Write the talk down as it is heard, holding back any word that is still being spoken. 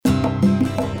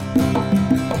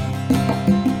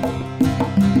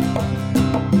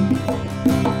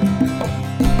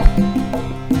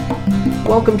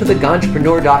Welcome to the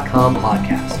Ganjapreneur.com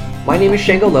podcast. My name is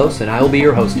Shango Los and I will be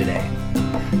your host today.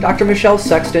 Dr. Michelle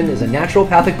Sexton is a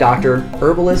naturopathic doctor,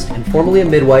 herbalist, and formerly a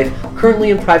midwife, currently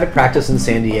in private practice in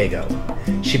San Diego.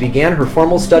 She began her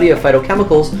formal study of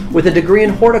phytochemicals with a degree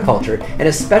in horticulture and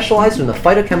is specialized in the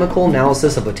phytochemical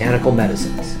analysis of botanical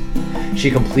medicines. She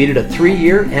completed a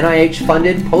 3-year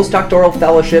NIH-funded postdoctoral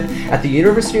fellowship at the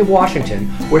University of Washington,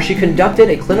 where she conducted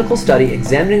a clinical study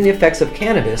examining the effects of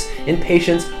cannabis in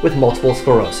patients with multiple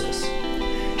sclerosis.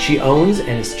 She owns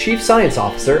and is Chief Science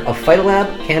Officer of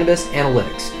Phytolab Cannabis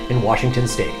Analytics in Washington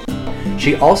State.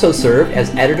 She also served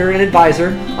as editor and advisor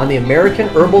on the American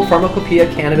Herbal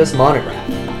Pharmacopoeia Cannabis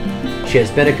Monograph. She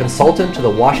has been a consultant to the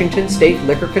Washington State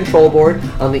Liquor Control Board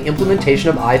on the implementation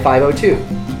of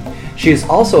I-502. She is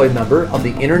also a member of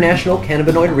the International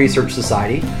Cannabinoid Research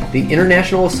Society, the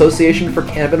International Association for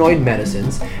Cannabinoid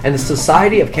Medicines, and the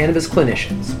Society of Cannabis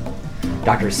Clinicians.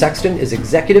 Dr. Sexton is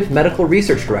Executive Medical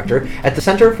Research Director at the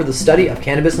Center for the Study of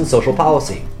Cannabis and Social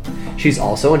Policy. She's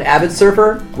also an avid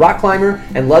surfer, rock climber,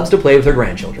 and loves to play with her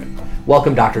grandchildren.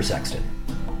 Welcome, Dr. Sexton.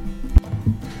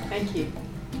 Thank you.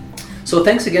 So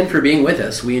thanks again for being with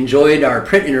us. We enjoyed our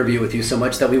print interview with you so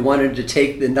much that we wanted to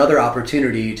take another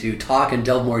opportunity to talk and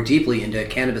delve more deeply into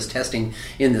cannabis testing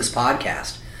in this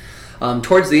podcast.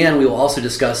 Towards the end, we will also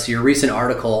discuss your recent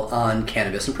article on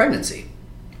cannabis and pregnancy.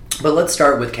 But let's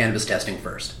start with cannabis testing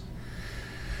first.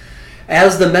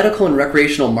 As the medical and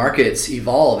recreational markets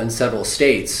evolve in several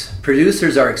states,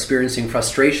 producers are experiencing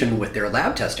frustration with their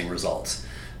lab testing results.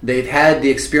 They've had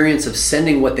the experience of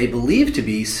sending what they believe to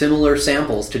be similar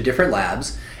samples to different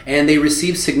labs, and they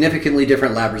receive significantly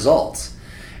different lab results.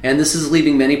 And this is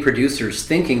leaving many producers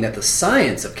thinking that the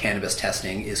science of cannabis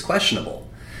testing is questionable.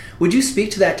 Would you speak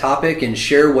to that topic and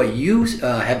share what you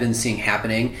have been seeing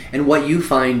happening and what you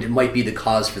find might be the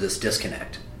cause for this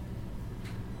disconnect?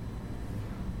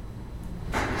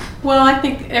 Well, I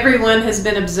think everyone has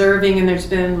been observing, and there's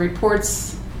been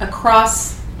reports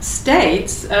across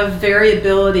states of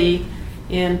variability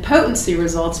in potency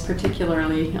results,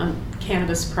 particularly on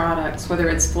cannabis products, whether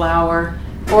it's flower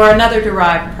or another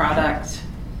derived product.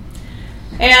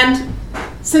 And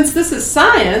since this is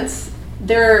science,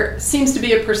 there seems to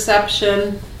be a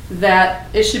perception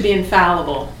that it should be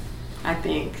infallible, I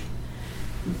think.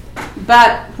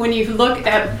 But when you look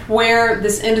at where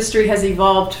this industry has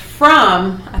evolved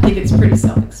from, I think it's pretty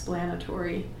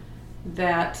self-explanatory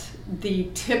that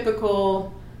the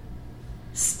typical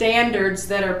standards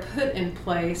that are put in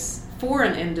place for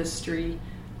an industry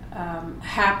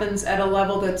happens at a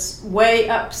level that's way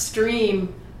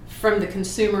upstream from the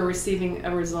consumer receiving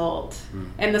a result.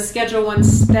 And the Schedule I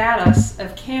status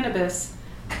of cannabis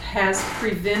has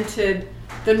prevented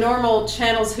the normal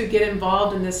channels who get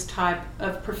involved in this type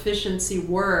of proficiency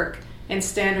work and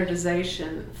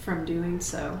standardization from doing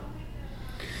so.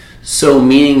 So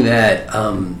meaning that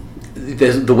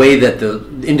the way that the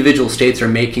individual states are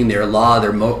making their law,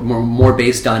 they're more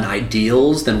based on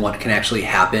ideals than what can actually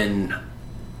happen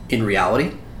in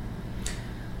reality?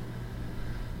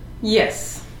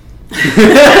 Yes.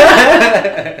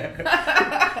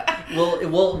 Well,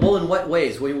 in what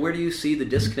ways? Where do you see the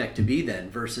disconnect to be then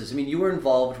versus, you were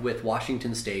involved with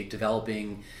Washington State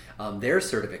developing their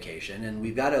certification, and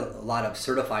we've got a lot of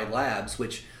certified labs,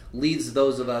 which leads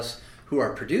those of us who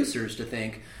are producers to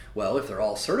think, well, if they're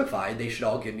all certified, they should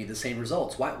all give me the same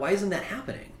results. Why isn't that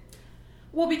happening?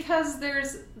 Well, because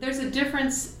there's a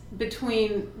difference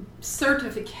between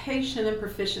certification and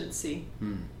proficiency.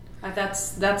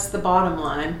 That's the bottom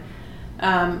line.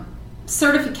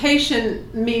 Certification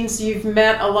means you've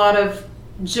met a lot of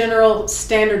general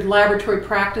standard laboratory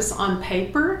practice on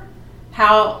paper.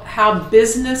 How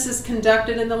business is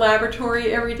conducted in the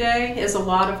laboratory every day is a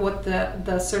lot of what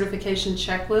the certification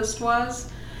checklist was.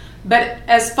 But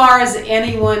as far as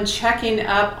anyone checking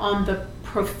up on the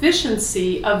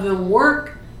proficiency of the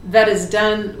work that is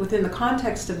done within the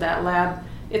context of that lab,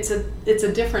 it's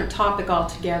a different topic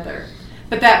altogether.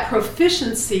 But that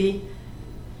proficiency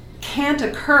can't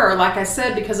occur, like I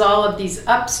said, because all of these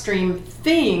upstream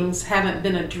things haven't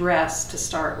been addressed to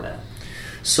start with.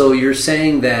 So you're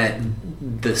saying that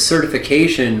the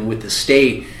certification with the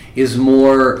state is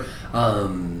more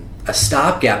a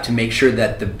stopgap to make sure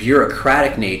that the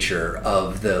bureaucratic nature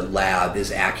of the lab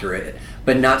is accurate,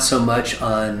 but not so much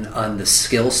on the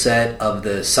skill set of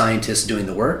the scientists doing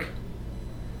the work?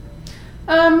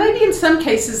 Maybe in some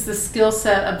cases the skill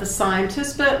set of the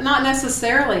scientists, but not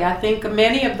necessarily. I think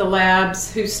many of the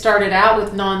labs who started out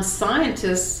with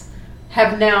non-scientists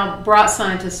have now brought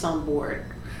scientists on board.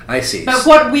 I see. But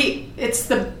it's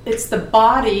the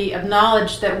body of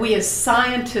knowledge that we as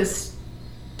scientists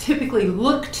typically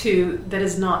look to that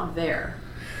is not there.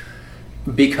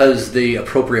 because the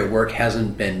appropriate work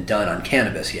hasn't been done on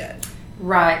cannabis yet.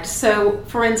 Right. So,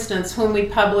 for instance, when we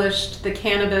published the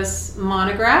Cannabis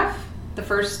monograph, the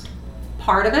first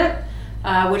part of it,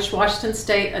 which Washington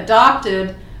State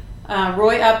adopted,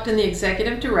 Roy Upton, the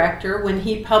executive director, when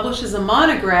he publishes a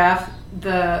monograph,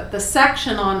 the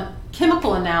section on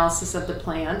chemical analysis of the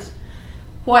plant,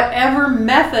 whatever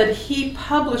method he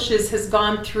publishes has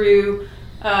gone through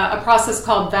a process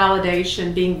called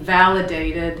validation, being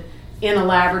validated in a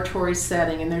laboratory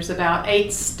setting. And there's about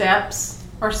 8 steps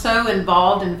or so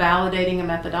involved in validating a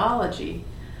methodology.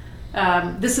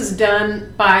 This is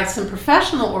done by some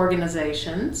professional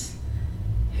organizations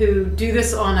who do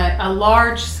this on a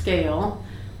large scale,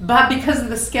 but because of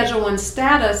the Schedule I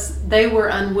status, they were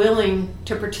unwilling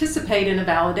to participate in a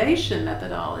validation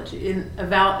methodology,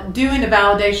 doing a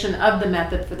validation of the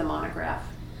method for the monograph.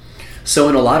 So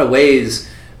in a lot of ways,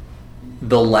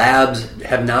 the labs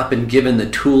have not been given the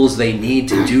tools they need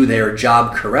to do their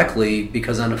job correctly,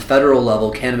 because on a federal level,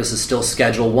 cannabis is still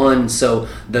Schedule I, so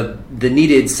the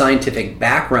needed scientific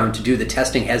background to do the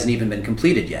testing hasn't even been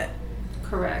completed yet.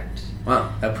 Correct.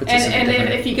 Wow, that puts us in a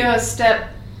different... if you go a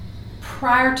step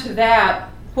prior to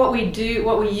that, what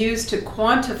we use to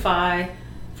quantify,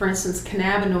 for instance,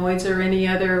 cannabinoids or any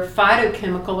other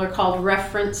phytochemical, are called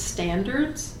reference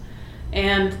standards.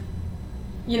 And,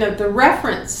 the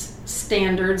reference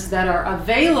standards that are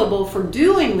available for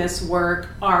doing this work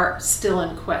are still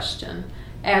in question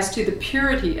as to the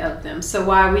purity of them. So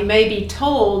while we may be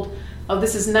told, oh,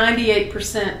 this is 98%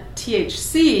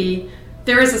 THC,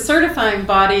 there is a certifying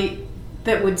body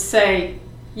that would say,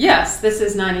 yes, this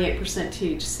is 98%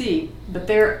 THC, but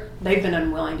they've been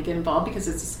unwilling to get involved because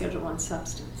it's a Schedule I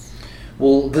substance.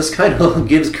 Well, this kind of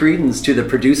gives credence to the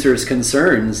producer's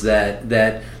concerns that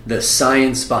the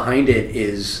science behind it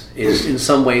is in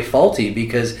some way faulty,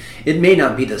 because it may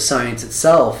not be the science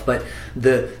itself, but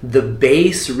the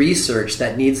base research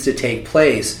that needs to take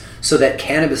place so that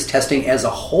cannabis testing as a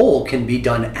whole can be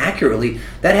done accurately,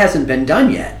 that hasn't been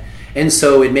done yet. And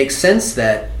so it makes sense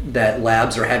that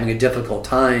labs are having a difficult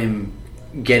time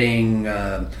getting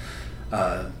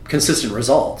consistent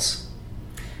results.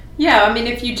 Yeah, I mean,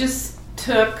 if you just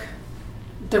took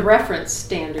the reference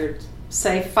standard,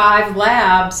 say 5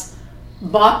 labs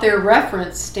bought their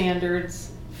reference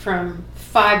standards from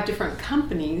 5 different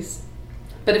companies,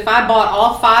 but if I bought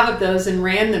all 5 of those and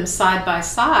ran them side by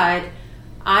side,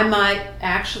 I might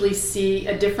actually see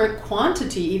a different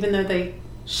quantity, even though they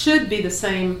should be the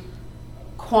same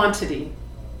quantity.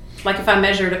 Like if I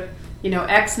measured,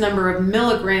 X number of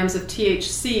milligrams of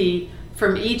THC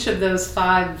from each of those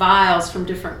 5 vials from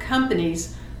different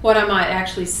companies, what I might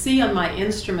actually see on my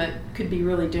instrument could be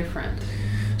really different.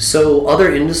 So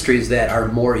other industries that are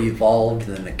more evolved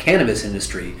than the cannabis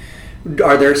industry,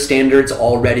 are their standards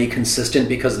already consistent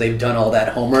because they've done all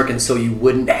that homework, and so you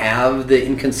wouldn't have the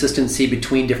inconsistency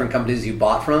between different companies you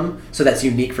bought from? So that's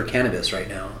unique for cannabis right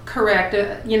now. Correct.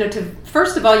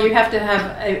 First of all, you have to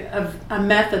have a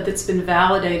method that's been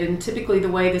validated, and typically the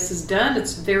way this is done,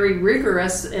 it's very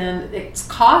rigorous and it's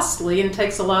costly and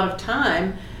takes a lot of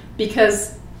time,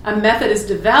 because a method is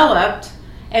developed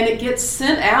and it gets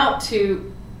sent out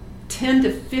to 10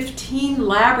 to 15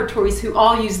 laboratories who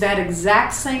all use that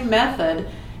exact same method,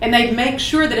 and they make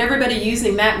sure that everybody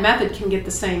using that method can get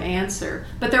the same answer.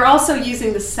 But they're also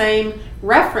using the same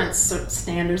reference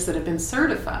standards that have been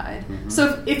certified. Mm-hmm.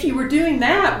 So if you were doing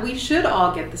that, we should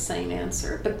all get the same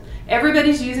answer. But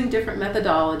everybody's using different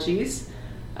methodologies.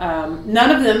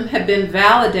 None of them have been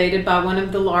validated by one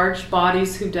of the large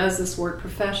bodies who does this work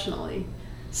professionally.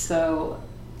 So,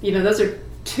 those are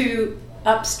 2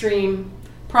 upstream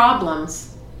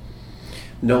problems.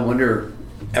 No wonder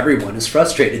everyone is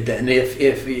frustrated then. If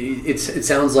it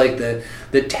sounds like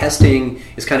the testing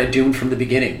is kind of doomed from the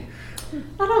beginning.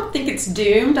 I don't think it's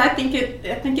doomed. I think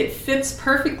it fits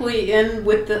perfectly in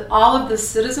with all of the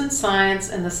citizen science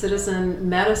and the citizen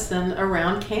medicine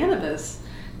around cannabis.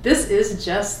 This is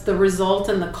just the result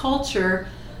and the culture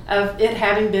of it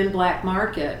having been black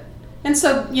market. And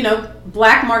so,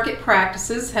 black market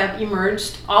practices have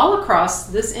emerged all across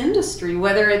this industry,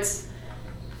 whether it's,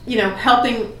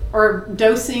 helping or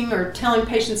dosing or telling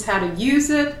patients how to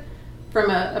use it from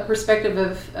a perspective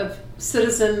of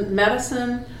citizen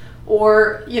medicine,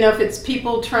 or, if it's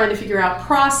people trying to figure out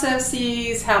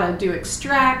processes, how to do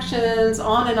extractions,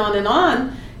 on and on and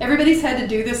on. Everybody's had to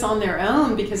do this on their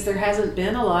own because there hasn't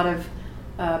been a lot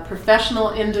of professional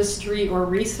industry or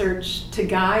research to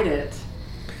guide it.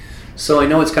 So I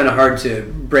know it's kind of hard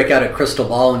to break out a crystal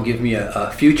ball and give me a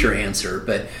future answer,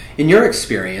 but in your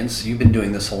experience, you've been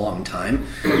doing this a long time,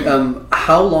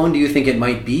 how long do you think it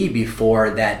might be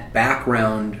before that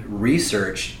background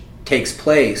research takes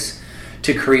place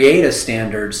to create a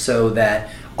standard so that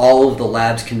all of the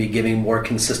labs can be giving more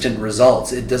consistent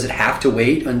results? Does it have to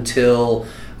wait until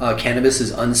cannabis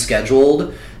is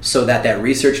unscheduled so that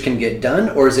research can get done,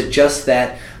 or is it just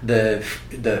that the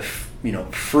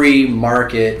free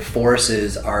market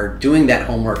forces are doing that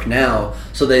homework now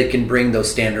so they can bring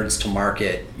those standards to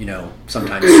market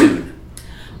sometime soon?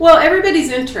 Well,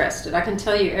 everybody's interested. I can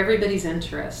tell you, everybody's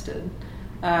interested.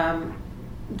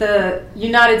 The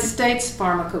United States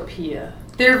Pharmacopoeia,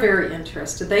 they're very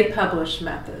interested. They publish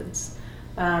methods.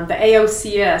 The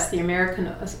AOCS, the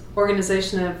American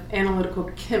Organization of Analytical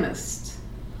Chemists,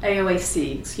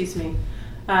 AOAC, excuse me,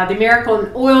 the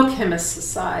American Oil Chemists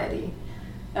Society,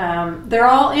 they're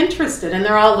all interested and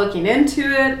they're all looking into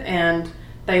it, and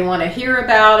they want to hear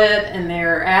about it, and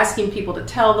they're asking people to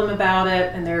tell them about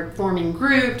it, and they're forming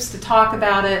groups to talk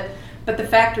about it. But the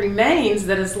fact remains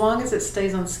that as long as it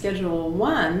stays on Schedule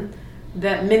 1,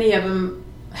 that many of them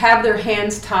have their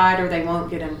hands tied or they won't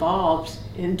get involved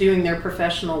in doing their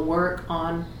professional work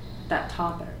on that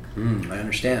topic. I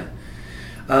understand.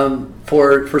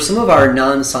 For some of our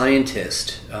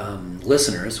non-scientist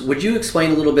listeners, would you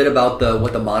explain a little bit about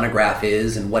what the monograph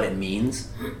is and what it means?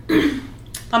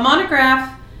 A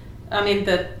monograph,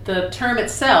 the term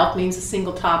itself means a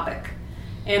single topic.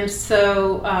 And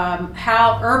so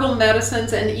how herbal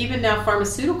medicines and even now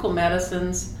pharmaceutical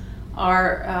medicines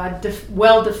are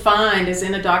well defined is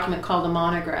in a document called a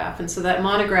monograph. And so that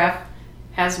monograph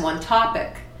has one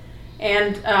topic.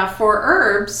 And for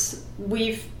herbs,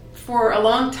 for a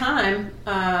long time,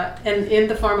 and in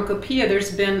the pharmacopoeia,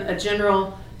 there's been a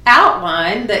general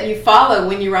outline that you follow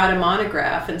when you write a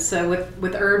monograph. And so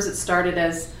with herbs, it started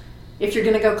as, if you're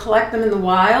going to go collect them in the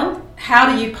wild,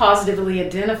 how do you positively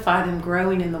identify them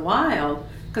growing in the wild?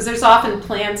 Because there's often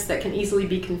plants that can easily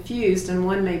be confused, and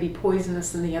one may be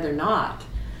poisonous and the other not.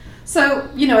 So,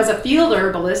 as a field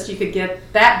herbalist, you could get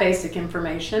that basic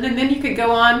information, and then you could go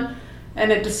on,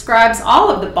 and it describes all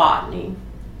of the botany.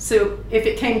 So if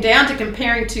it came down to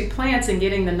comparing two plants and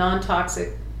getting the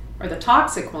non-toxic or the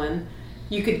toxic one,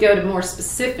 you could go to more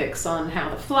specifics on how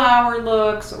the flower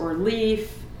looks or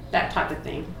leaf, that type of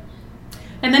thing.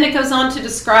 And then it goes on to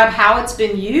describe how it's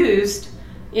been used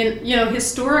in,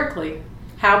 historically,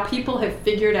 how people have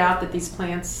figured out that these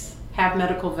plants have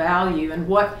medical value and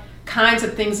what kinds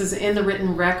of things is in the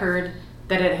written record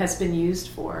that it has been used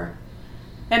for.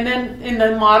 And then in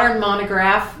the modern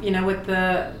monograph, with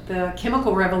the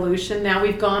chemical revolution, now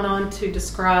we've gone on to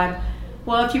describe,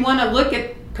 well, if you want to look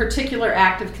at particular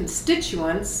active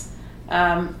constituents,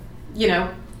 how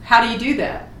do you do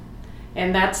that?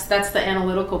 And that's the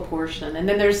analytical portion. And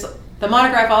then the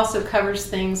monograph also covers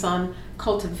things on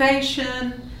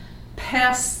cultivation,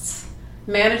 pests,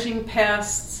 managing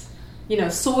pests,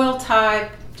 soil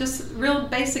type, just real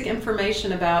basic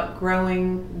information about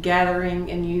growing, gathering,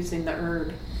 and using the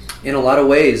herb. In a lot of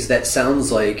ways, that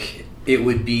sounds like it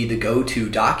would be the go-to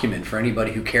document for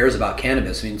anybody who cares about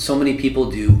cannabis. So many people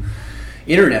do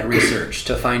internet research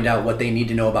to find out what they need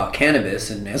to know about cannabis,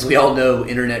 and as we all know,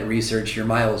 internet research, your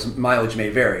mileage may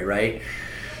vary, right?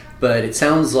 But it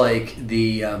sounds like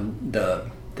the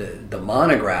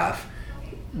monograph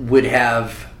would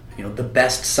have the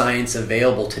best science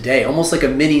available today, almost like a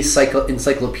mini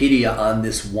encyclopedia on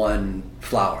this one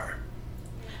flower.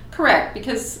 Correct,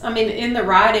 because in the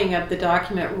writing of the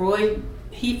document, Roy,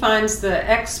 he finds the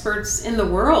experts in the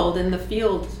world in the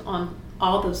field on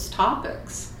all those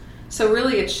topics. So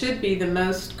really it should be the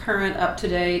most current,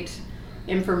 up-to-date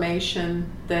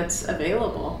information that's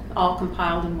available, all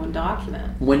compiled in one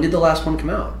document. When did the last one come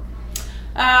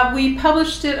out? We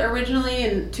published it originally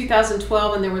in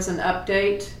 2012, and there was an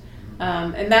update.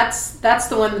 And that's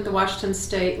the one that the Washington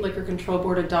State Liquor Control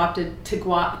Board adopted to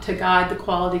guide the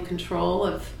quality control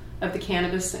of the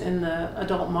cannabis in the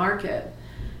adult market.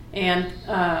 And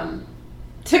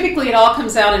typically it all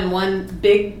comes out in one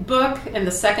big book, and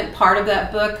the second part of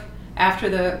that book after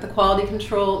the quality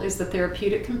control is the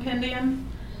therapeutic compendium.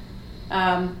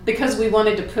 Because we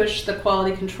wanted to push the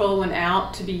quality control one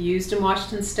out to be used in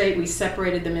Washington State, we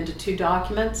separated them into two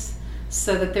documents.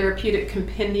 So the therapeutic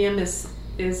compendium is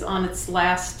on its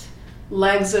last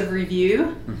legs of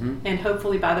review, and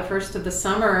hopefully by the first of the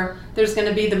summer, there's going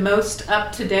to be the most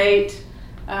up-to-date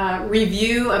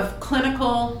review of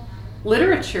clinical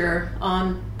literature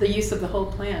on the use of the whole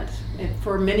plant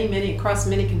for many, across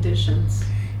many conditions.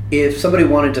 If somebody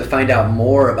wanted to find out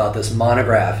more about this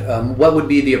monograph, what would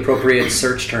be the appropriate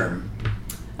search term?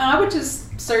 I would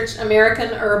just search American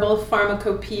Herbal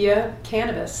Pharmacopoeia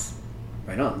Cannabis.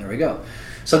 Right on, there we go.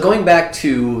 So going back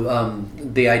to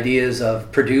the ideas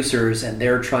of producers and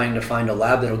they're trying to find a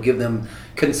lab that'll give them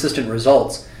consistent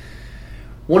results,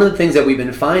 One of the things that we've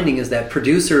been finding is that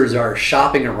producers are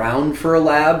shopping around for a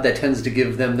lab that tends to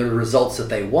give them the results that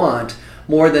they want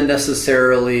more than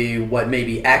necessarily what may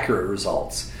be accurate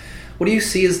results. What do you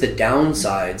see as the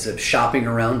downsides of shopping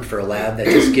around for a lab that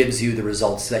just gives you the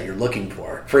results that you're looking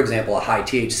for? For example, a high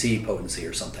THC potency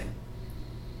or something.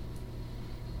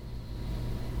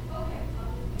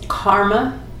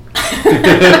 Karma.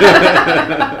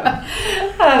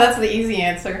 That's the easy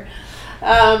answer.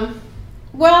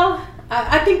 Well,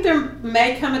 I think there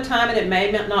may come a time, and it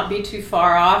may not be too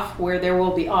far off, where there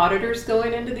will be auditors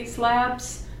going into these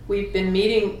labs. We've been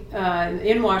meeting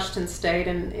in Washington State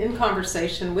and in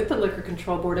conversation with the Liquor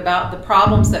Control Board about the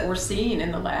problems that we're seeing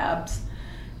in the labs.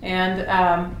 And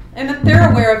that they're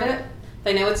aware of it.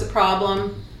 They know it's a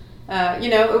problem.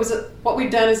 What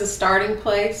we've done is a starting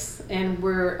place, and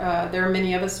there are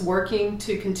many of us working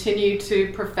to continue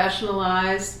to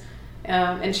professionalize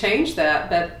and change that.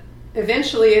 But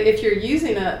eventually, if you're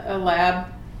using a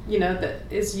lab, that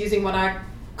is using what I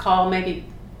call maybe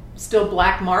still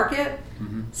black market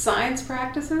science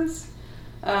practices,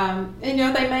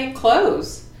 they may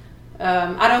close.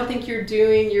 I don't think you're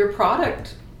doing your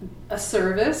product a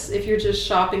service if you're just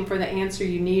shopping for the answer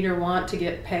you need or want to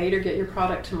get paid or get your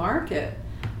product to market.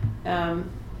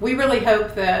 We really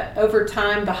hope that over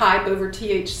time the hype over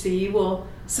THC will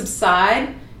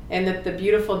subside, and that the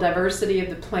beautiful diversity of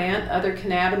the plant, other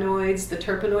cannabinoids, the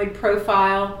terpenoid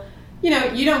profile, you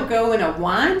don't go in a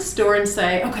wine store and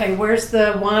say, okay, where's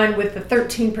the wine with the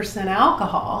 13%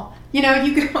 alcohol? You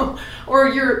go, or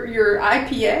your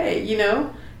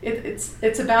IPA,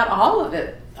 it's about all of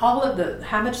it. All of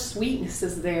how much sweetness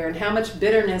is there and how much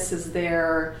bitterness is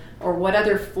there, or what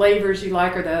other flavors you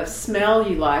like or the smell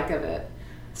you like of it.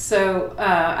 So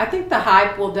I think the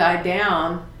hype will die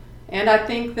down, and I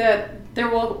think that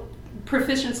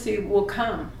proficiency will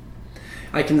come.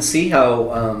 I can see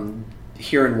how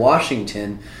here in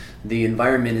Washington the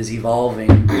environment is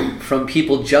evolving from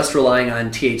people just relying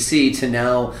on THC to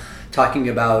now talking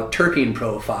about terpene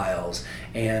profiles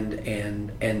and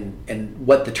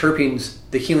what the terpenes,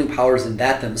 the healing powers in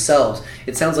that themselves.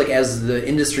 It sounds like as the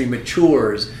industry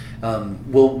matures,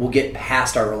 we'll get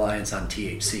past our reliance on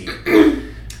THC.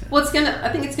 Well, I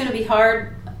think it's gonna be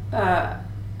hard.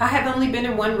 I have only been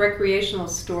in one recreational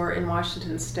store in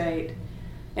Washington State,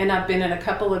 and I've been in a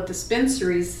couple of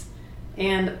dispensaries,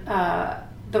 and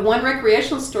the one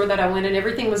recreational store that I went in,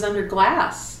 everything was under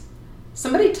glass.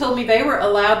 Somebody told me they were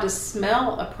allowed to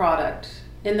smell a product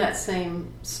in that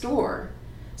same store.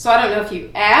 So I don't know if you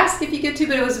ask if you get to,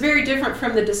 but it was very different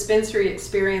from the dispensary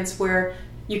experience where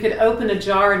you could open a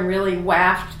jar and really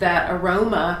waft that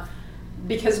aroma,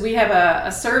 because we have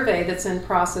a survey that's in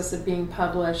process of being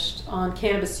published on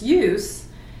cannabis use,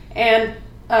 and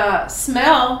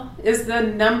smell is the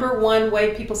number one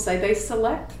way people say they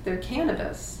select their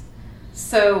cannabis.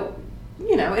 So,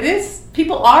 it is,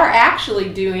 people are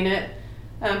actually doing it,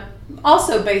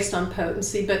 also based on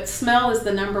potency, but smell is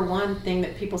the number one thing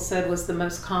that people said was the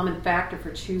most common factor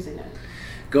for choosing it.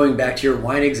 Going back to your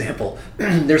wine example,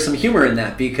 there's some humor in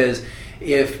that, because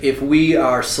if we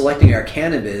are selecting our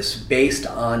cannabis based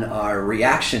on our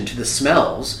reaction to the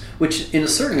smells, which in a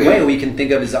certain way we can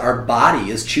think of as our body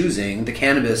is choosing the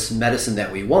cannabis medicine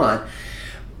that we want,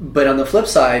 but on the flip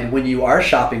side, when you are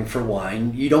shopping for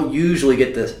wine, you don't usually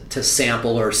get to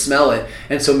sample or smell it,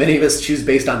 and so many of us choose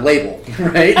based on label,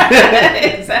 right?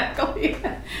 Exactly.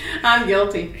 I'm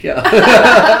guilty.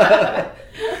 Yeah.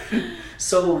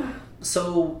 So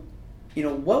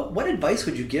what advice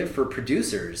would you give for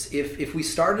producers if we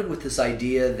started with this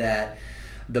idea that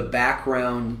a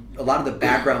lot of the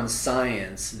background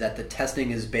science that the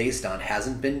testing is based on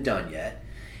hasn't been done yet,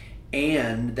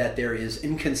 and that there is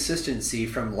inconsistency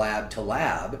from lab to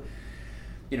lab?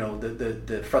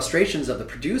 The frustrations of the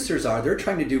producers are they're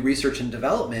trying to do research and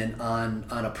development on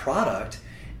a product,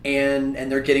 and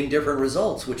they're getting different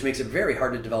results, which makes it very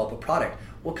hard to develop a product.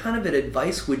 What kind of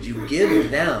advice would you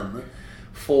give them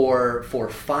for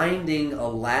finding a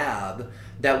lab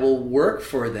that will work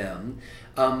for them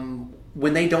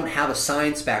when they don't have a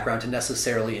science background to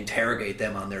necessarily interrogate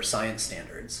them on their science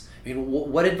standards? I mean,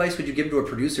 what advice would you give to a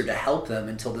producer to help them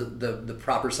until the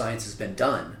proper science has been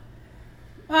done?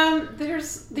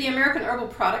 There's the American Herbal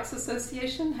Products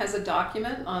Association has a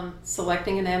document on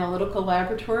selecting an analytical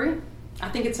laboratory. I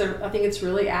think it's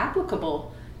really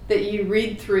applicable that you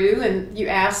read through and you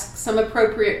ask some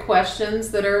appropriate questions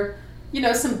that are,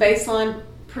 some baseline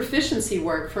proficiency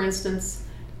work. For instance,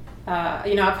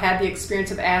 I've had the experience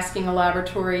of asking a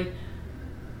laboratory,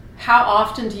 how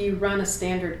often do you run a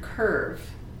standard curve?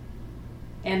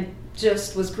 And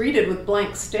just was greeted with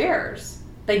blank stares.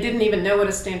 They didn't even know what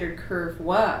a standard curve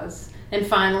was. And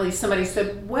finally somebody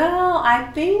said, well,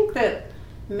 I think that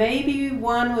maybe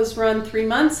one was run 3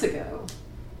 months ago.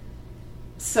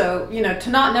 So, to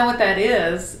not know what that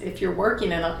is, if you're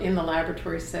working in the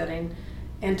laboratory setting,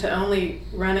 and to only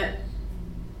run it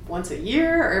once a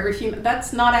year or every few months,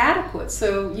 that's not adequate.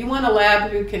 So you want a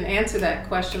lab who can answer that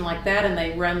question like that, and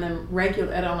they run them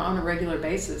on a regular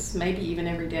basis, maybe even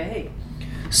every day.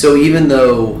 So even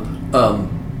though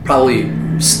probably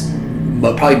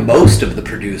most of the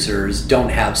producers don't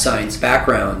have science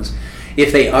backgrounds,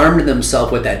 if they armed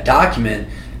themselves with that document,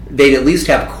 they'd at least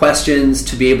have questions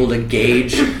to be able to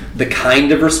gauge the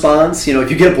kind of response. If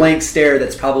you get a blank stare,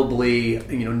 that's probably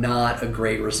not a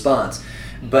great response.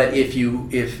 But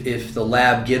if the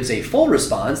lab gives a full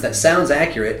response that sounds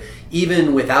accurate,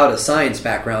 even without a science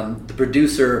background, the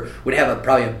producer would have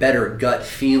probably a better gut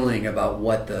feeling about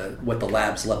what the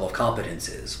lab's level of competence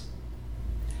is.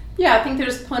 Yeah, I think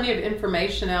there's plenty of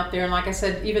information out there, and like I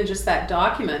said, even just that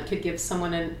document could give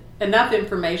someone enough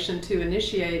information to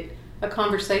initiate a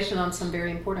conversation on some very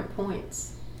important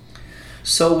points.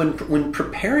 So when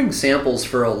preparing samples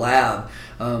for a lab,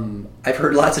 I've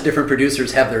heard lots of different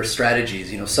producers have their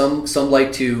strategies. Some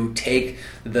like to take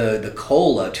the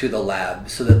cola to the lab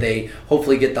so that they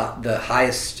hopefully get the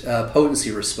highest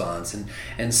potency response,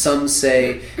 and some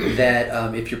say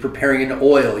that if you're preparing an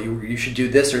oil, you should do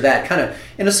this or that, kind of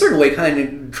in a certain way, kind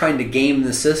of trying to game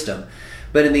the system.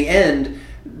 But in the end,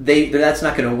 that's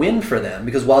not going to win for them,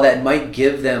 because while that might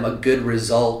give them a good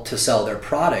result to sell their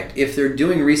product, if they're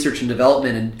doing research and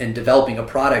development and developing a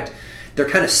product, they're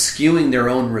kind of skewing their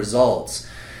own results.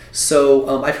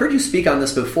 So I've heard you speak on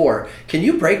this before. Can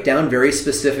you break down very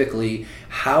specifically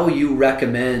how you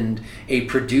recommend a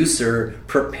producer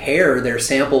prepare their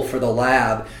sample for the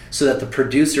lab so that the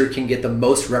producer can get the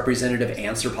most representative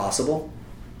answer possible?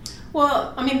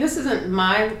 Well, this isn't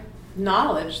my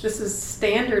knowledge. This is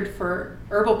standard for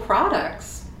herbal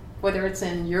products, whether it's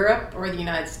in Europe or the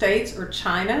United States or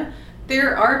China.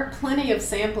 There are plenty of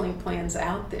sampling plans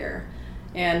out there,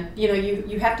 and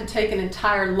you have to take an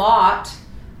entire lot,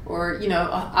 or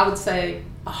I would say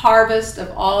a harvest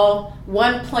of all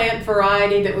one plant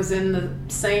variety that was in the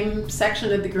same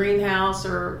section of the greenhouse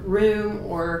or room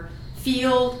or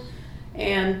field,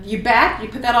 and you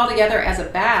put that all together as a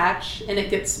batch, and it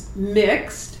gets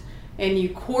mixed, and you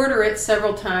quarter it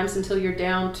several times until you're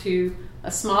down to a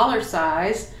smaller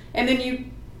size, and then you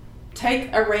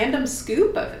take a random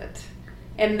scoop of it.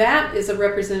 And that is a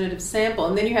representative sample.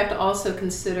 And then you have to also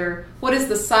consider what is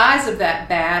the size of that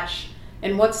batch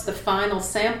and what's the final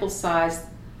sample size.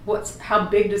 How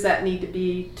big does that need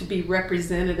to be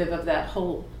representative of that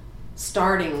whole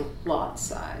starting lot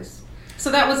size. So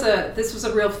this was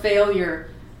a real failure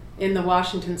in the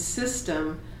Washington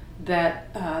system,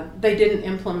 that they didn't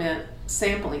implement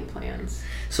sampling plans.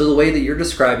 So the way that you're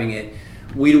describing it,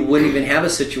 we wouldn't even have a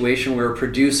situation where a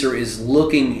producer is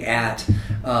looking at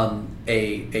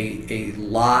a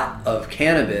lot of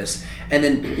cannabis, and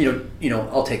then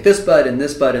I'll take this bud and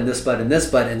this bud and this bud and this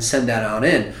bud and send that on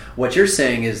in. What you're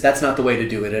saying is that's not the way to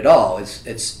do it at all.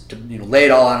 It's to lay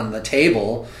it all out on the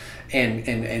table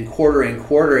and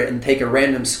quarter it and take a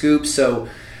random scoop. So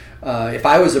if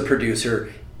I was a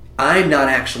producer, I'm not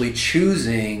actually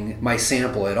choosing my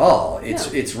sample at all. It's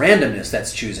randomness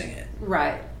that's choosing it.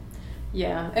 Right.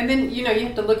 Yeah. And then, you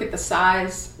have to look at the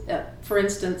size. For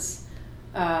instance,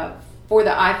 for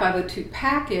the I-502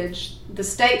 package, the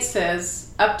state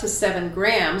says up to 7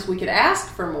 grams. We could ask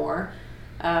for more.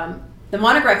 The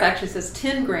monograph actually says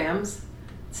 10 grams,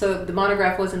 so the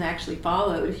monograph wasn't actually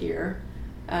followed here.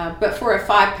 But for a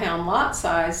 5-pound lot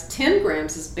size, 10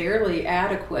 grams is barely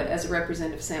adequate as a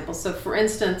representative sample. So for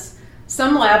instance,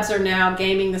 some labs are now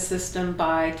gaming the system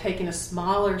by taking a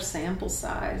smaller sample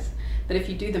size. But if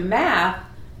you do the math,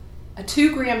 a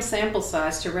 2-gram sample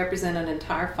size to represent an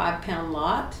entire 5-pound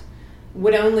lot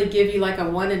would only give you like a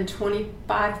 1 in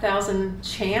 25,000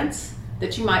 chance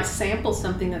that you might sample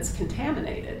something that's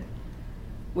contaminated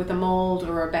with a mold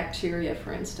or a bacteria,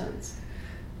 for instance.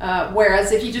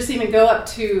 Whereas if you just even go up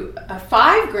to a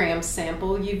 5-gram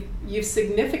sample, you've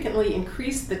significantly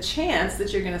increased the chance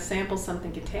that you're going to sample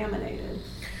something contaminated.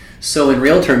 So in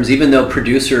real terms, even though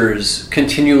producers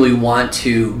continually want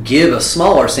to give a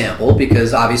smaller sample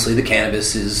because obviously the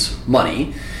cannabis is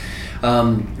money,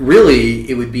 really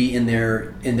it would be in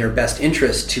their best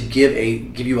interest to give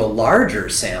you a larger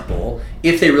sample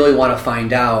if they really want to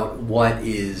find out what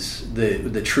is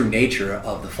the true nature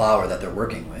of the flower that they're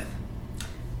working with.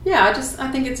 Yeah,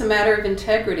 I think it's a matter of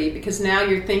integrity, because now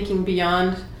you're thinking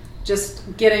beyond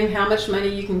just getting how much money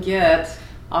you can get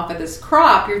off of this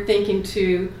crop. You're thinking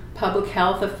to public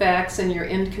health effects and your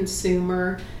end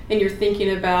consumer, and you're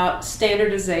thinking about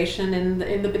standardization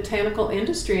in the botanical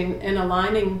industry and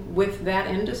aligning with that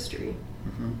industry.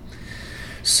 Mm-hmm.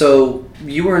 So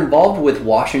you were involved with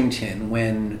Washington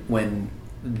when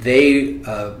they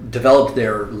developed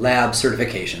their lab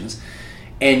certifications,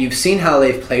 and you've seen how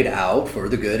they've played out for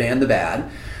the good and the bad.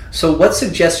 So what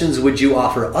suggestions would you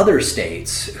offer other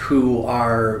states who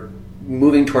are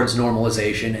moving towards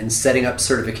normalization and setting up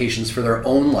certifications for their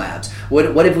own labs? What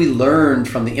have we learned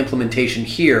from the implementation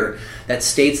here that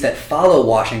states that follow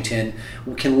Washington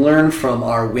can learn from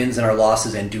our wins and our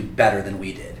losses and do better than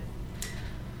we did?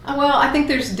 Well, I think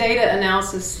there's data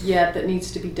analysis yet that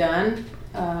needs to be done,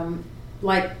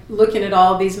 like looking at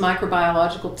all these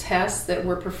microbiological tests that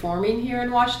we're performing here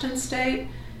in Washington State,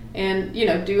 and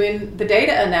doing the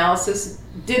data analysis.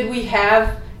 Did we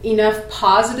have enough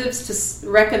positives to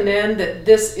recommend that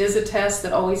this is a test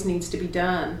that always needs to be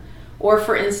done? Or,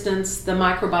 for instance, the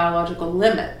microbiological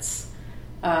limits.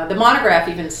 The monograph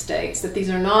even states that these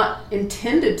are not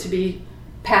intended to be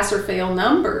pass or fail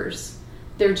numbers.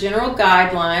 They're general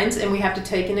guidelines, and we have to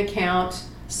take into account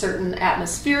certain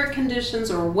atmospheric conditions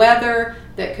or weather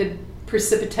that could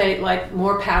precipitate like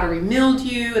more powdery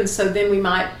mildew, and so then we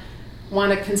might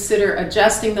want to consider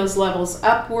adjusting those levels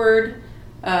upward,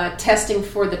 testing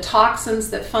for the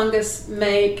toxins that fungus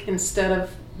make instead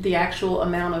of the actual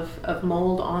amount of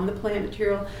mold on the plant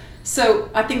material. So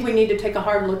I think we need to take a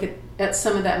hard look at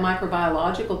some of that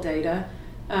microbiological data.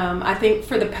 I think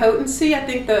for the potency, I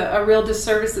think a real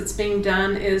disservice that's being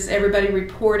done is everybody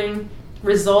reporting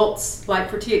results like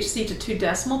for THC to 2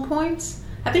 decimal points.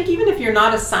 I think even if you're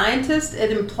not a scientist,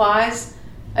 it implies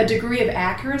a degree of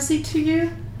accuracy to you,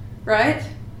 right?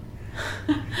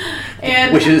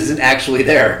 Which isn't actually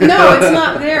there. No, it's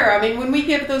not there. I mean, when we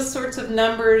give those sorts of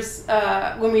numbers,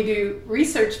 when we do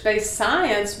research-based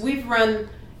science, we've run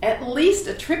at least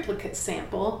a triplicate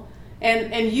sample,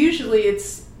 and usually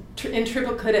it's in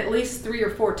triplicate at least 3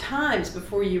 or 4 times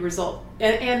before you result.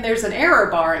 And there's an error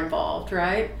bar involved,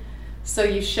 right? So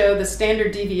you show the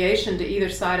standard deviation to either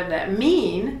side of that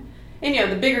mean,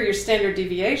 and the bigger your standard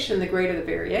deviation, the greater the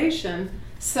variation.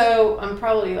 So I'm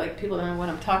probably like, people don't know what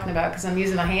I'm talking about because I'm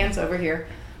using my hands over here.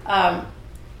 But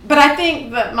I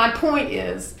think that my point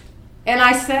is, and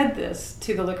I said this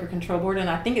to the Liquor Control Board, and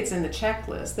I think it's in the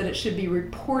checklist, that it should be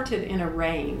reported in a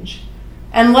range,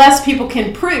 unless people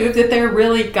can prove that they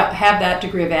really have that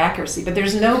degree of accuracy. But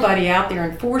there's nobody out there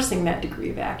enforcing that degree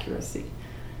of accuracy.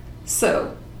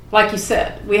 So, like you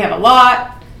said, we have a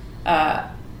lot.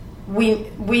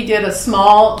 We did a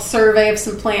small survey of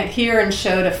some plant here and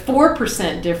showed a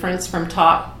 4% difference from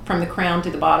the crown to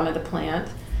the bottom of the plant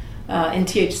in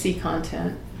THC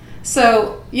content.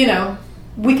 So,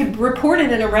 we could report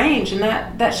it in a range, and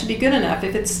that should be good enough.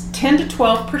 If it's 10 to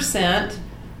 12%,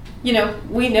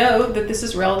 we know that this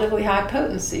is relatively high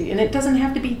potency, and it doesn't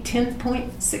have to be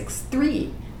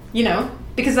 10.63,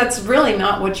 because that's really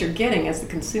not what you're getting as the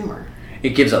consumer.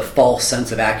 It gives a false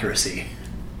sense of accuracy.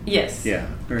 Yes. Yeah,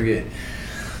 very good.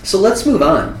 So let's move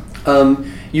on.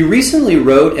 You recently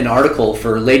wrote an article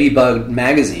for Ladybug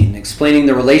magazine explaining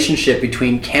the relationship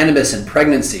between cannabis and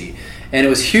pregnancy, and it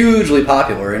was hugely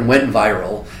popular and went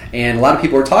viral, and a lot of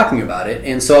people were talking about it.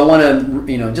 And so I want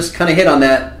to, just kind of hit on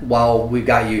that while we've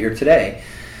got you here today.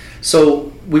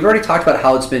 So we've already talked about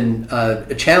how it's been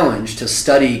a challenge to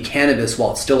study cannabis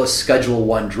while it's still a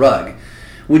Schedule I drug.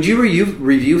 Would you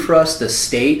review for us the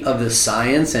state of the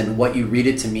science and what you read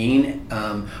it to mean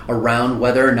around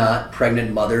whether or not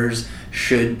pregnant mothers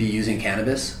should be using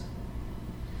cannabis?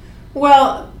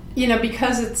 Well,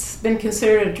 because it's been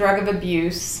considered a drug of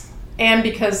abuse, and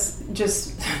because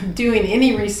just doing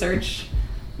any research,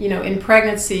 in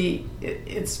pregnancy,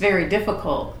 it's very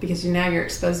difficult because now you're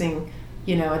exposing,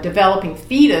 a developing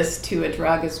fetus to a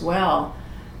drug as well.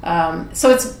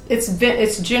 So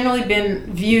it's generally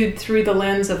been viewed through the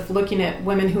lens of looking at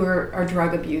women who are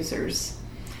drug abusers.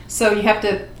 So you have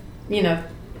to,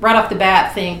 right off the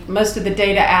bat think most of the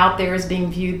data out there is being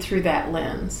viewed through that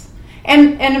lens.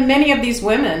 And many of these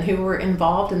women who were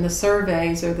involved in the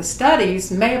surveys or the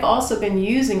studies may have also been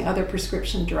using other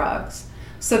prescription drugs.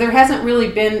 So there hasn't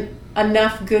really been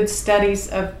enough good studies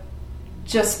of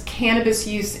just cannabis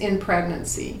use in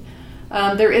pregnancy.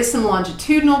 There is some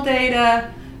longitudinal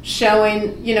data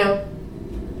showing,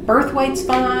 birth weight's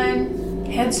fine,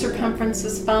 head circumference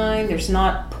is fine, there's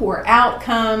not poor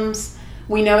outcomes.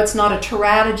 We know it's not a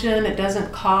teratogen, it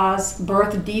doesn't cause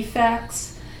birth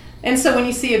defects. And so when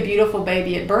you see a beautiful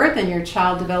baby at birth and your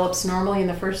child develops normally in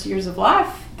the first years of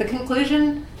life, the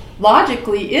conclusion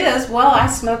logically is, well, I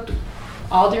smoked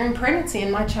all during pregnancy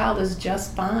and my child is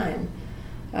just fine.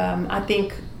 I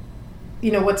think,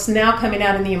 what's now coming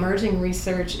out in the emerging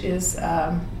research is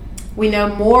We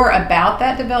know more about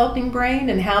that developing brain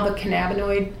and how the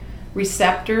cannabinoid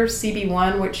receptor,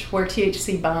 CB1, where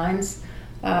THC binds,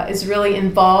 is really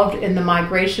involved in the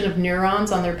migration of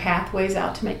neurons on their pathways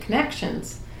out to make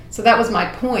connections. So that was my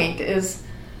point, is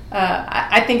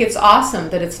I think it's awesome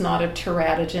that it's not a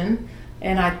teratogen,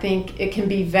 and I think it can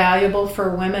be valuable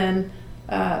for women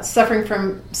suffering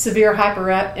from severe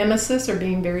hyperemesis or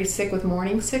being very sick with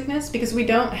morning sickness, because we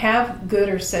don't have good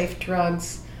or safe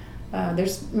drugs.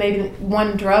 There's maybe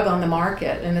one drug on the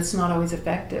market, and it's not always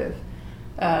effective.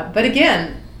 But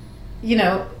again,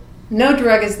 no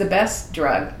drug is the best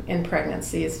drug in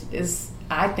pregnancy.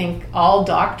 I think all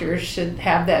doctors should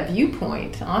have that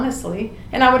viewpoint, honestly.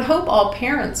 And I would hope all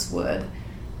parents would.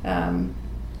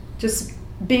 Just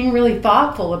being really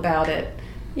thoughtful about it,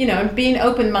 and being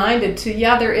open-minded to,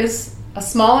 there is a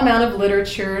small amount of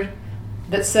literature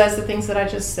that says the things that I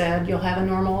just said. You'll have a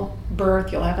normal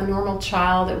birth, you'll have a normal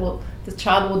child, the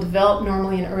child will develop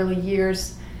normally in early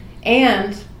years.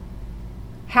 And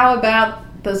how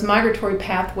about those migratory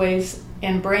pathways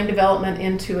and brain development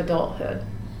into adulthood?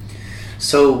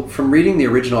 So from reading the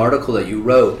original article that you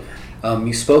wrote,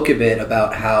 you spoke a bit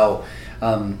about how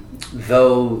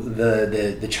though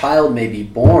the child may be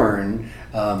born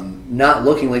not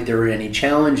looking like there are any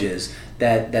challenges,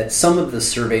 that some of the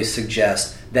surveys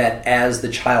suggest that as the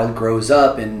child grows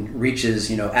up and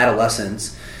reaches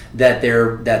adolescence, that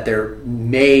there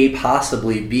may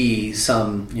possibly be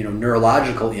some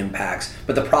neurological impacts.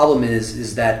 But the problem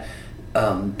is that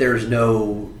there's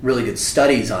no really good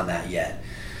studies on that yet.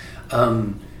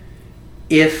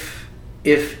 If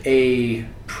a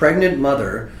pregnant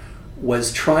mother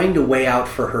was trying to weigh out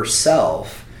for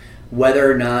herself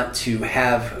whether or not to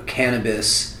have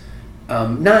cannabis,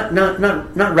 not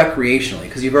recreationally,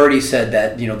 because you've already said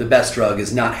that the best drug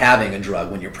is not having a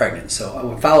drug when you're pregnant, so I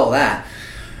would follow that.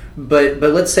 But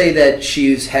let's say that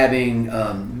she's having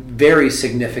very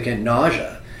significant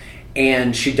nausea,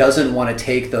 and she doesn't want to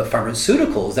take the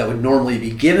pharmaceuticals that would normally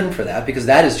be given for that, because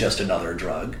that is just another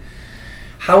drug.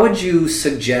 How would you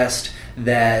suggest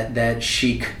that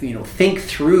she think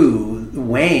through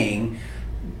weighing,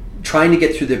 trying to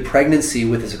get through the pregnancy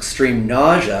with this extreme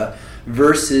nausea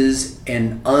versus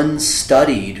an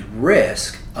unstudied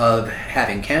risk of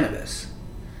having cannabis?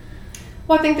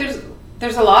 Well, I think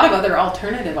there's a lot of other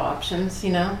alternative options.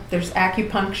 There's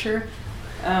acupuncture,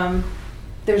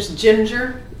 there's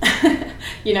ginger.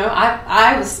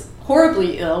 I was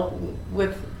horribly ill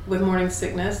with morning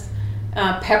sickness.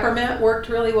 Peppermint worked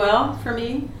really well for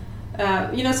me.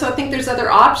 So I think there's other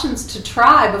options to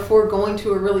try before going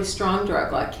to a really strong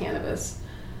drug like cannabis.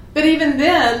 But even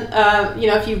then,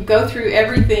 if you go through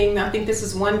everything, I think this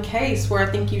is one case where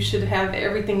I think you should have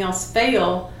everything else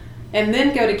fail and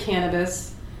then go to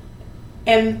cannabis,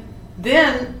 and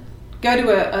then go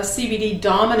to a CBD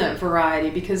dominant variety,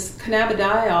 because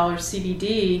cannabidiol or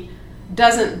CBD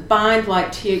doesn't bind like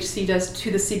THC does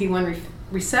to the CB1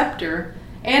 receptor,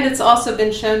 and it's also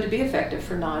been shown to be effective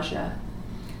for nausea.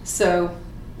 So,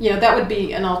 that would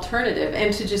be an alternative,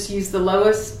 and to just use the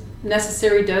lowest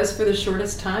necessary dose for the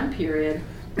shortest time period.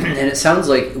 And it sounds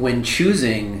like when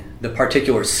choosing the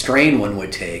particular strain one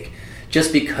would take,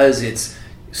 just because it's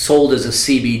sold as a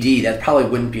CBD, that probably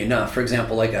wouldn't be enough. For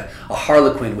example, like a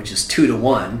Harlequin, which is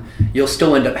 2-to-1, you'll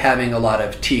still end up having a lot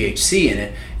of THC in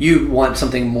it. You want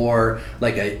something more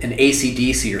like an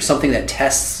AC/DC or something that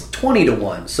tests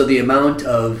 20-to-1, so the amount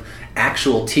of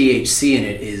actual THC in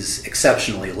it is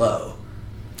exceptionally low.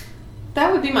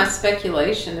 That would be my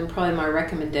speculation and probably my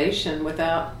recommendation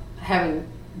without having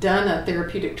done a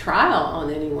therapeutic trial on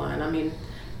anyone. I mean,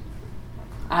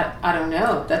 I don't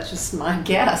know. That's just my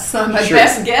guess. My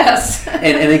best guess.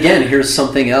 and again, here's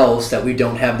something else that we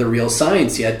don't have the real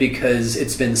science yet, because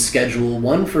it's been Schedule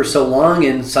 1 for so long,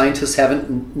 and scientists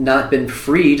haven't not been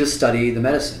free to study the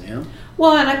medicine.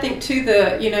 Well, and I think too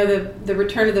the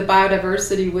return of the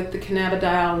biodiversity with the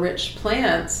cannabidiol-rich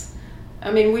plants.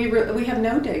 I mean, we have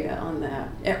no data on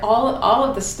that. All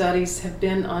of the studies have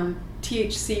been on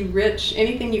THC-rich.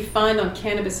 Anything you find on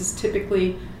cannabis is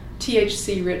typically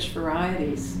THC-rich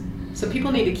varieties. So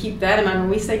people need to keep that in mind. When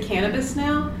we say cannabis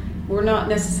now, we're not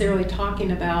necessarily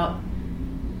talking about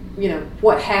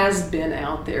what has been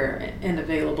out there and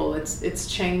available. It's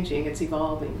changing. It's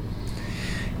evolving.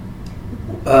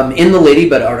 In the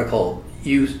Ladybud article,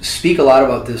 you speak a lot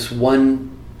about this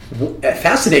one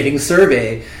fascinating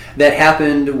survey that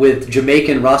happened with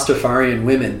Jamaican Rastafarian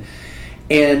women.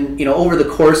 And over the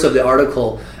course of the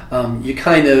article, you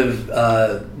kind of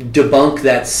debunk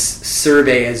that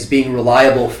survey as being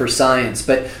reliable for science,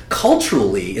 but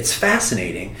culturally it's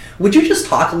fascinating. Would you just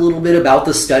talk a little bit about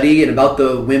the study and about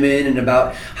the women and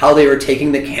about how they were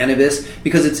taking the cannabis?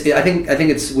 Because I think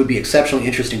it would be exceptionally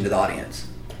interesting to the audience.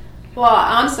 Well,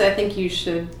 honestly, I think you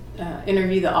should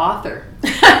interview the author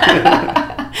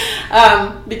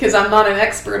because I'm not an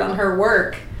expert on her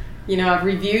work. I've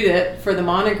reviewed it for the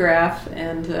monograph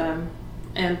and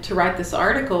to write this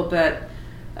article, but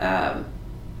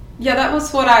that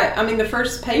was what the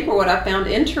first paper, what I found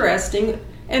interesting,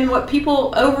 and what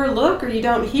people overlook or you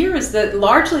don't hear is that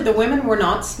largely the women were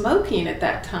not smoking at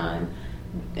that time.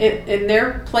 In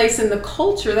their place in the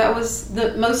culture, that was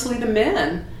mostly the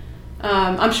men.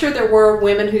 I'm sure there were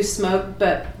women who smoked,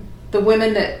 but the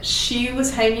women that she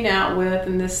was hanging out with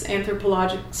in this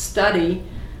anthropologic study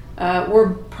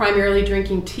were primarily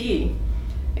drinking tea.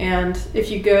 And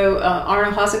if you go,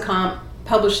 Arno Hasekamp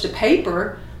published a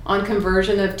paper on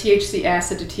conversion of THC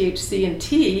acid to THC in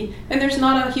tea, and there's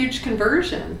not a huge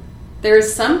conversion. There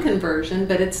is some conversion,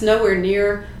 but it's nowhere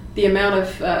near the amount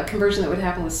of conversion that would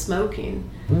happen with smoking.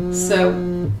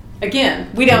 So,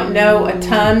 again, we don't know a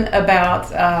ton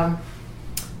about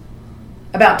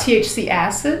THC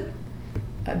acid.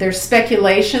 There's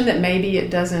speculation that maybe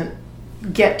it doesn't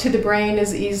get to the brain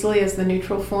as easily as the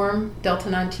neutral form,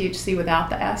 delta-9 THC without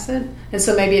the acid. And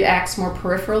so maybe it acts more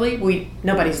peripherally.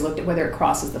 Nobody's looked at whether it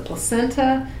crosses the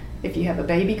placenta, if you have a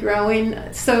baby growing.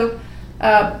 So,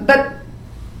 but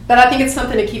I think it's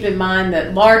something to keep in mind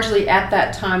that largely at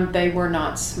that time they were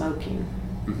not smoking.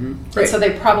 Mm-hmm. And so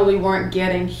they probably weren't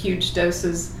getting huge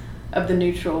doses of the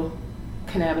neutral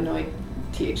cannabinoid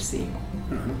THC.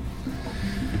 Mm-hmm.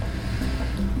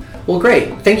 Well,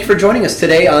 great. Thank you for joining us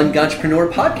today on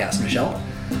Ganjapreneur Podcast, Michelle.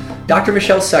 Dr.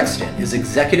 Michelle Sexton is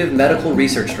Executive Medical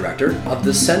Research Director of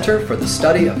the Center for the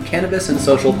Study of Cannabis and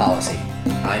Social Policy.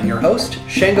 I'm your host,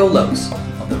 Shango Los,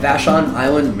 of the Vashon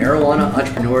Island Marijuana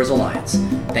Entrepreneurs Alliance.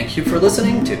 Thank you for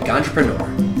listening to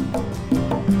Ganjapreneur.